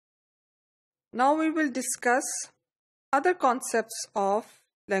Now we will discuss other concepts of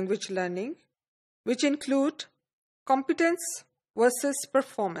language learning, which include competence versus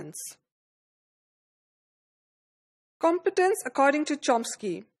performance. Competence, according to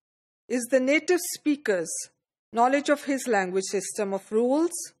Chomsky, is the native speaker's knowledge of his language system of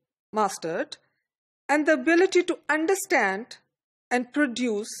rules mastered and the ability to understand and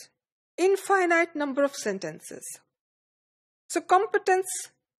produce infinite number of sentences. So competence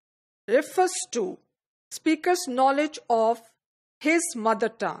refers to speaker's knowledge of his mother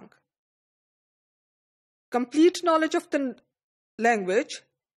tongue, complete knowledge of the language,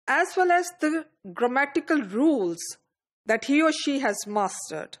 as well as the grammatical rules that he or she has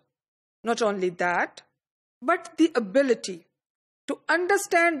mastered. Not only that, but the ability to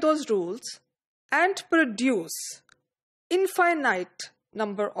understand those rules and produce infinite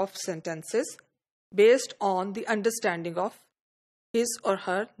number of sentences based on the understanding of his or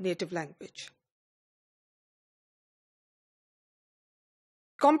her native language.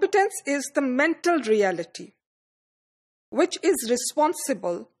 Competence is the mental reality which is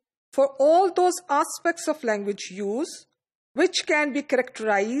responsible for all those aspects of language use which can be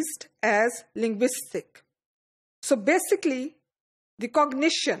characterized as linguistic. So basically, the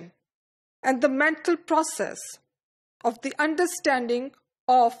cognition and the mental process of the understanding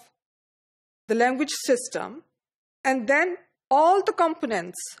of the language system, and then all the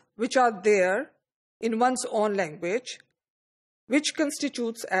components which are there in one's own language, which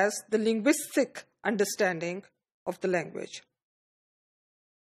constitutes as the linguistic understanding of the language.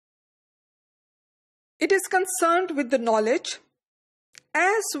 It is concerned with the knowledge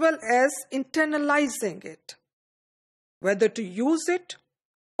as well as internalizing it, whether to use it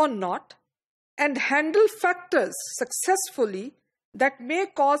or not, and handle factors successfully that may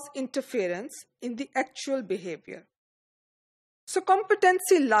cause interference in the actual behavior. So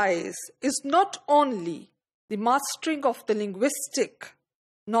competency lies is not only the mastering of the linguistic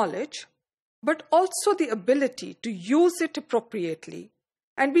knowledge, but also the ability to use it appropriately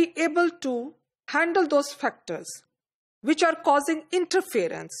and be able to handle those factors which are causing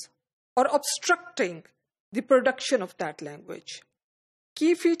interference or obstructing the production of that language.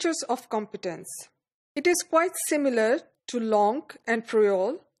 Key features of competence. It is quite similar to Langue and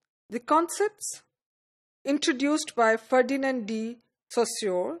Prioll, the concepts introduced by Ferdinand de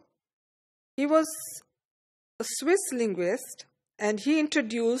Saussure. He was a Swiss linguist and he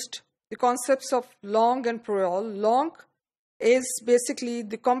introduced the concepts of Langue and Prioll. Langue is basically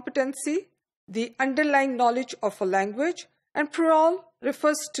the competency, the underlying knowledge of a language, and Prioll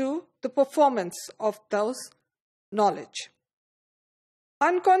refers to the performance of those knowledge.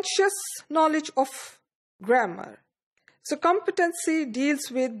 Unconscious knowledge of grammar. So competency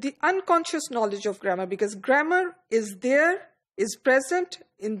deals with the unconscious knowledge of grammar because grammar is there, is present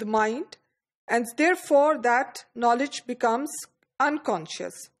in the mind, and therefore that knowledge becomes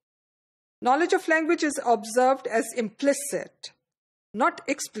unconscious. Knowledge of language is observed as implicit, not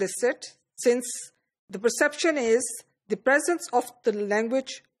explicit, since the perception is the presence of the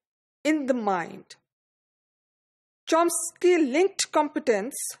language in the mind. Chomsky linked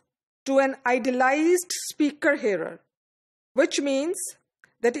competence to an idealized speaker-hearer, which means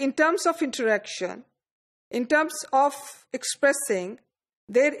that in terms of interaction, in terms of expressing,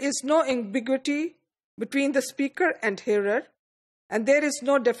 there is no ambiguity between the speaker and hearer, and there is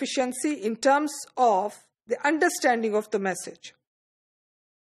no deficiency in terms of the understanding of the message.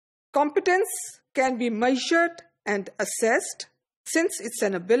 Competence can be measured and assessed since it's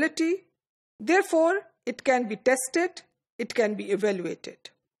an ability. Therefore, it can be tested, it can be evaluated.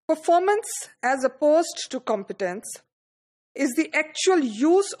 Performance, as opposed to competence, is the actual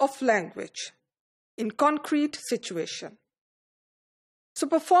use of language in concrete situation. So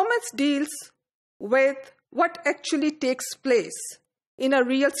performance deals with what actually takes place in a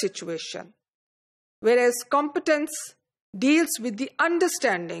real situation, whereas competence deals with the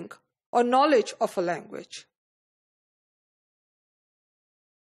understanding or knowledge of a language.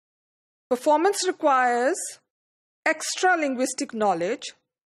 Performance requires extra linguistic knowledge,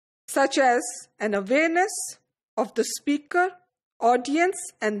 such as an awareness of the speaker, audience,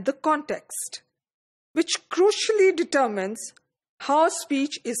 and the context, which crucially determines how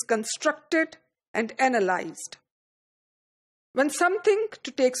speech is constructed and analyzed. When something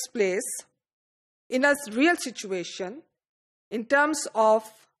takes place in a real situation, in terms of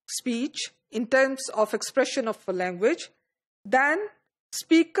speech, in terms of expression of a language, then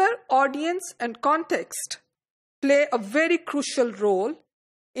speaker, audience, and context play a very crucial role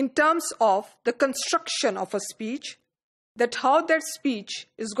in terms of the construction of a speech, that how that speech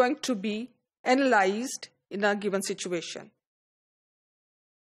is going to be analyzed in a given situation.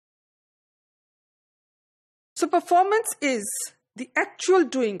 So performance is the actual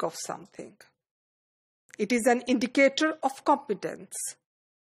doing of something. It is an indicator of competence.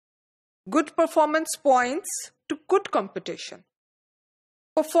 Good performance points to good competition.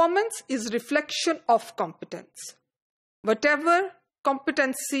 Performance is reflection of competence. Whatever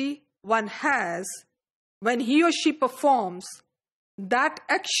competency one has, when he or she performs, that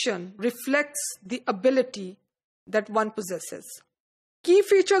action reflects the ability that one possesses. Key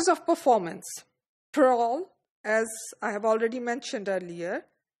features of performance. Prowl, as I have already mentioned earlier,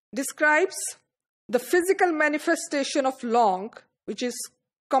 describes the physical manifestation of long, which is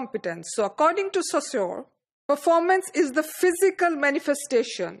competence. So according to Saussure, performance is the physical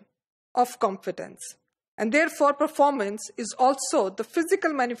manifestation of competence. And therefore, performance is also the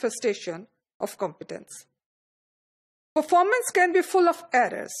physical manifestation of competence. Performance can be full of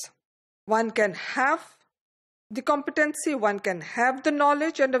errors. One can have the competency, one can have the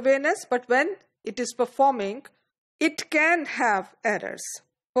knowledge and awareness, but when it is performing, it can have errors.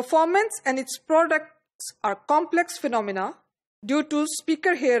 Performance and its products are complex phenomena due to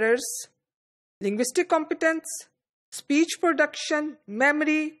speaker hearers, linguistic competence, speech production,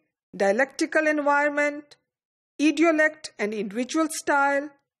 memory, dialectical environment, idiolect and individual style,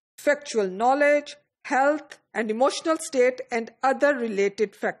 factual knowledge, health and emotional state, and other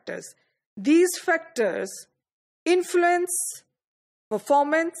related factors. These factors influence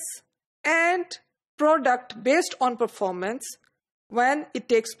performance and product based on performance when it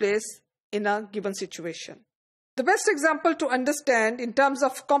takes place in a given situation. The best example to understand in terms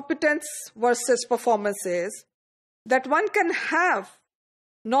of competence versus performance is that one can have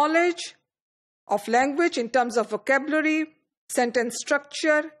knowledge of language in terms of vocabulary, sentence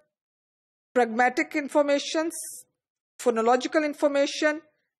structure, pragmatic information, phonological information,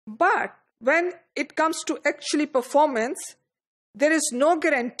 but when it comes to actually performance, there is no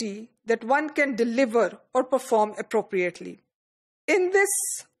guarantee that one can deliver or perform appropriately. In this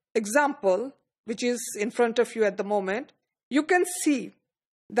example, which is in front of you at the moment, you can see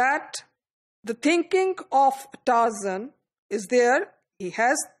that the thinking of Tarzan is there. He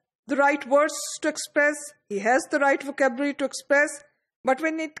has the right words to express, he has the right vocabulary to express, but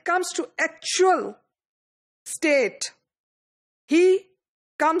when it comes to actual state, he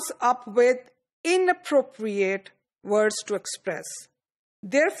comes up with inappropriate words to express.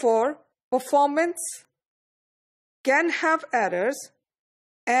 Therefore, performance can have errors,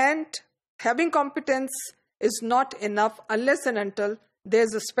 and having competence is not enough unless and until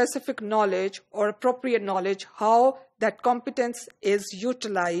there's a specific knowledge or appropriate knowledge how that competence is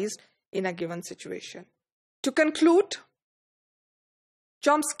utilized in a given situation. To conclude,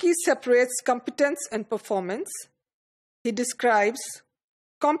 Chomsky separates competence and performance. He describes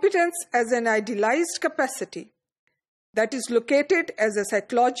competence as an idealized capacity that is located as a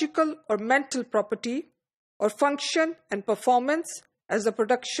psychological or mental property or function, and performance as the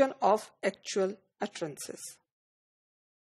production of actual utterances.